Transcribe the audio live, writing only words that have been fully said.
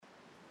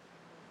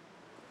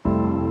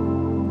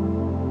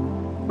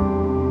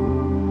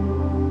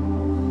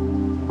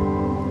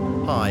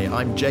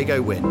I'm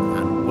Jago Wynn,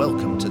 and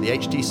welcome to the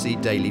HTC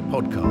Daily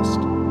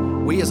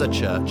Podcast. We as a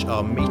church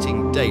are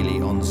meeting daily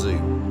on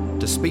Zoom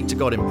to speak to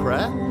God in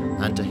prayer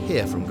and to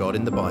hear from God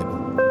in the Bible.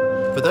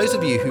 For those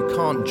of you who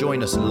can't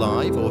join us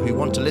live or who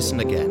want to listen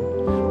again,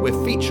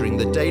 we're featuring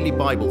the Daily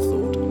Bible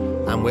Thought,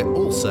 and we're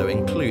also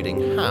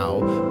including how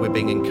we're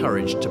being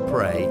encouraged to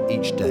pray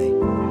each day.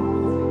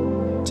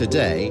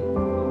 Today,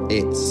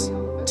 it's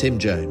Tim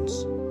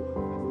Jones.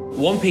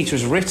 1 Peter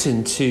is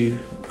written to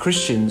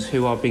Christians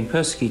who are being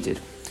persecuted,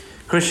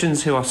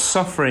 Christians who are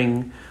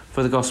suffering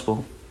for the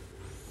gospel.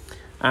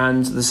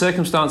 And the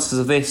circumstances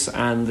of this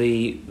and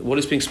what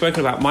is being spoken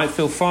about might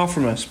feel far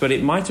from us, but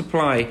it might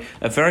apply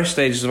at various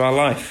stages of our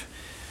life.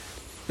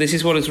 This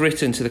is what is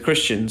written to the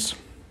Christians.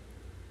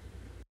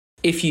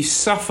 If you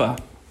suffer,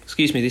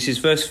 this is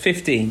verse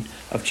 15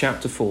 of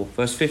chapter 4.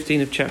 Verse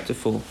 15 of chapter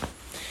 4.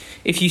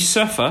 If you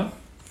suffer,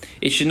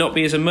 it should not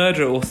be as a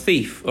murderer or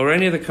thief or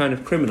any other kind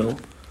of criminal,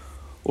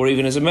 or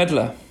even as a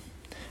meddler.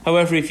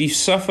 However, if you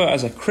suffer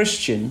as a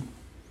Christian,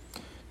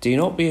 do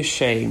not be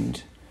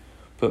ashamed,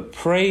 but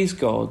praise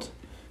God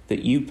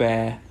that you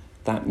bear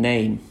that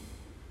name.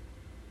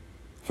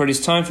 For it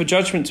is time for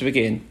judgment to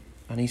begin,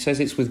 and he says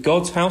it's with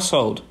God's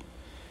household.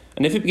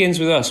 And if it begins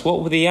with us, what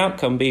will the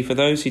outcome be for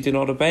those who do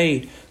not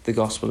obey the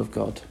gospel of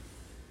God?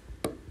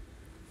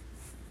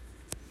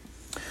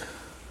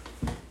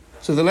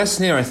 So the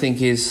lesson here, I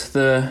think, is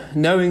the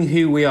knowing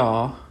who we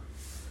are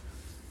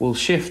will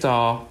shift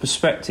our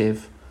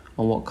perspective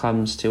on what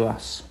comes to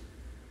us.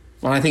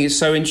 And I think it's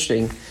so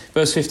interesting.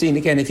 Verse 15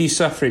 again, if you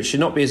suffer, it should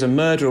not be as a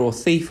murderer or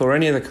thief or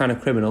any other kind of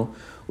criminal,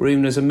 or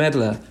even as a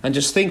meddler. And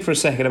just think for a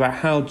second about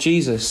how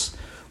Jesus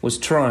was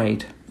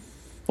tried.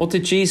 What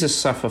did Jesus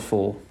suffer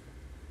for?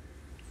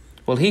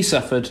 Well, he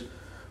suffered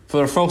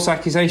for a false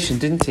accusation,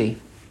 didn't he?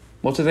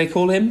 What did they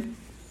call him?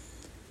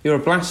 You're a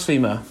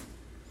blasphemer.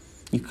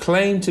 You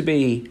claim to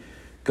be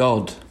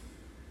God.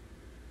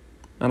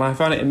 And I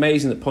find it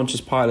amazing that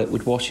Pontius Pilate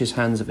would wash his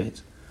hands of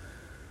it,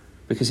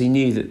 because he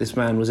knew that this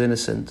man was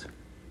innocent.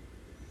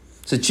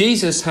 So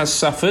Jesus has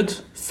suffered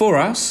for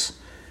us,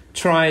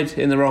 tried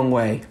in the wrong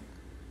way.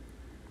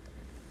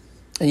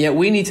 And yet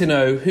we need to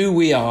know who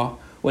we are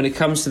when it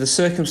comes to the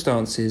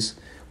circumstances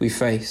we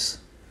face.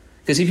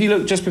 Because if you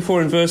look just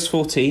before in verse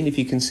 14, if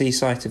you can see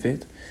sight of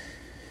it,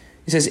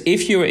 it says,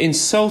 if you are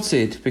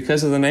insulted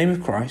because of the name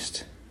of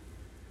Christ,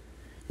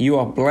 you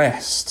are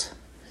blessed,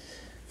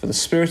 for the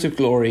Spirit of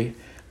glory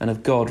and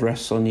of God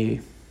rests on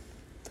you.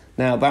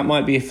 Now, that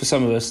might be, for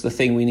some of us, the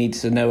thing we need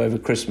to know over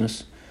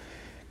Christmas.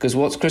 Because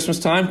what's Christmas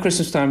time?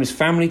 Christmas time is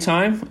family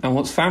time. And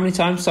what's family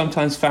time?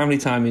 Sometimes family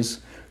time is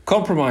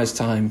compromise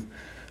time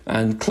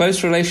and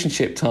close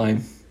relationship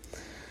time.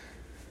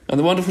 And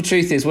the wonderful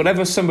truth is,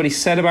 whatever somebody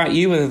said about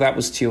you, whether that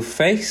was to your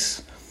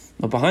face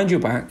or behind your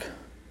back,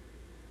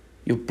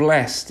 you're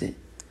blessed.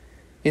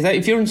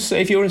 If you're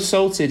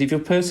insulted, if you're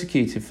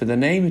persecuted for the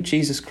name of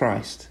Jesus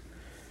Christ,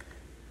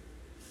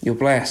 you're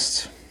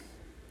blessed.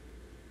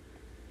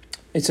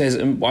 It says,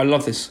 and I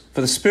love this,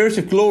 for the Spirit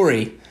of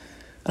glory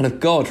and of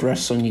God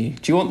rests on you.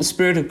 Do you want the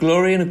Spirit of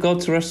glory and of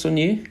God to rest on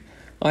you?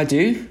 I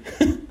do.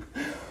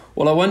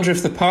 Well, I wonder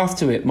if the path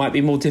to it might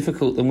be more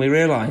difficult than we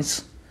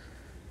realise.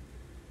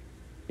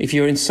 If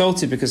you're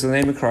insulted because of the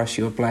name of Christ,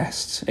 you are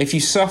blessed. If you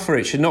suffer,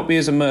 it should not be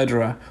as a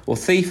murderer or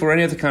thief or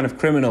any other kind of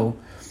criminal.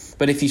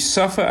 But if you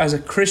suffer as a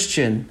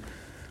Christian,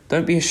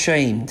 don't be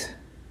ashamed,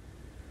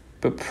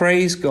 but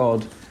praise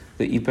God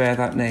that you bear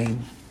that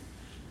name.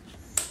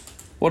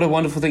 What a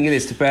wonderful thing it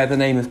is to bear the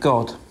name of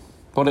God.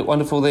 What a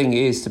wonderful thing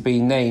it is to be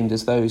named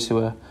as those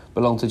who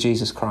belong to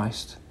Jesus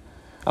Christ.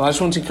 And I just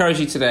want to encourage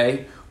you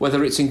today,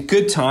 whether it's in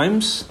good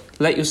times,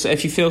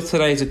 if you feel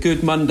today is a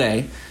good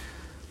Monday,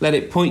 let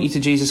it point you to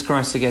Jesus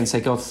Christ again.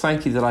 Say, God,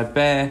 thank you that I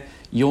bear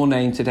your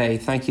name today.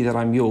 Thank you that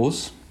I'm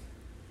yours.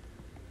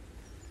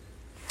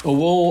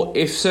 Or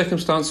if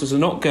circumstances are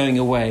not going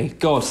away,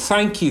 God,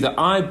 thank you that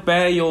I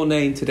bear your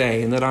name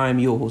today and that I am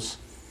yours.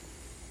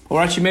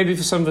 Or actually, maybe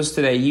for some of us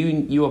today,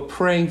 you are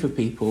praying for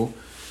people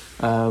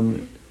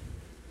who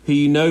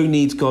you know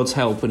needs God's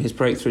help and his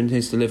breakthrough and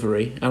his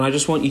delivery. And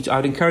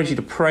I'd encourage you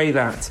to pray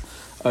that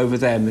over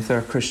them if they're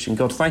a Christian.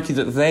 God, thank you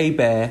that they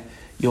bear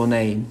your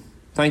name.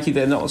 Thank you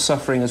they're not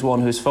suffering as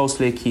one who is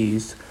falsely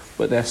accused,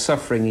 but they're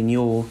suffering in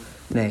your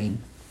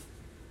name.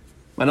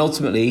 And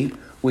ultimately,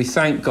 we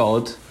thank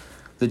God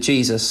that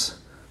Jesus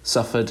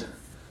suffered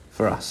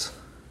for us.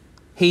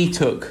 He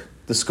took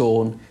the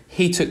scorn,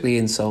 he took the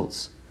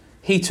insults,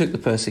 he took the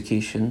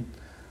persecution,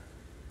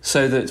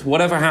 so that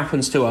whatever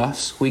happens to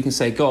us, we can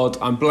say, God,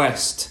 I'm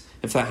blessed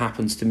if that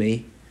happens to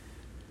me,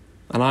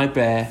 and I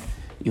bear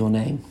your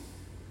name.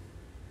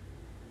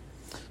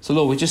 So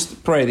Lord, we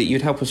just pray that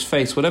you'd help us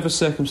face whatever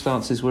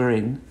circumstances we're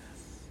in.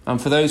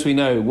 And for those we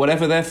know,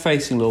 whatever they're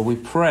facing, Lord, we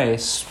pray,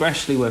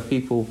 especially where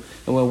people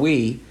and where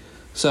we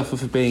suffer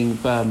for being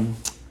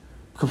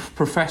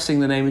professing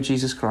the name of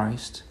Jesus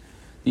Christ,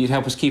 that you'd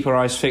help us keep our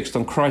eyes fixed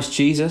on Christ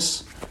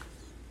Jesus,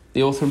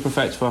 the author and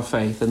perfecter of our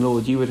faith. And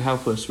Lord, you would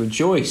help us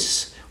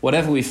rejoice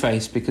whatever we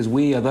face, because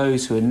we are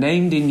those who are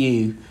named in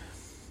you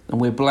and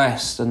we're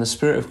blessed, and the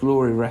Spirit of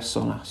glory rests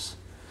on us.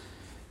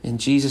 In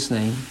Jesus'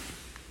 name,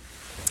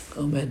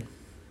 amen.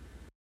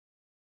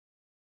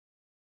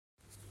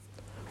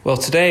 Well,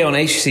 today on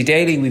HTC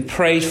Daily, we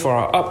prayed for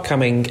our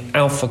upcoming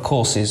Alpha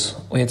courses.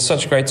 We had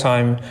such a great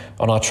time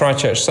on our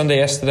Tri-Church Sunday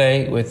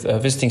yesterday with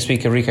visiting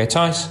speaker Rico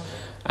Tice,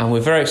 and we're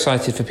very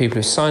excited for people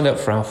who signed up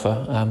for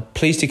Alpha.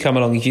 Please do come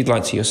along if you'd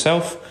like to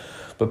yourself,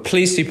 but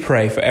please do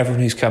pray for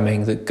everyone who's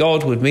coming, that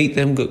God would meet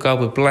them, that God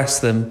would bless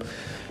them,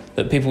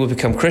 that people would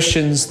become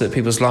Christians, that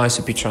people's lives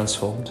would be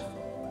transformed.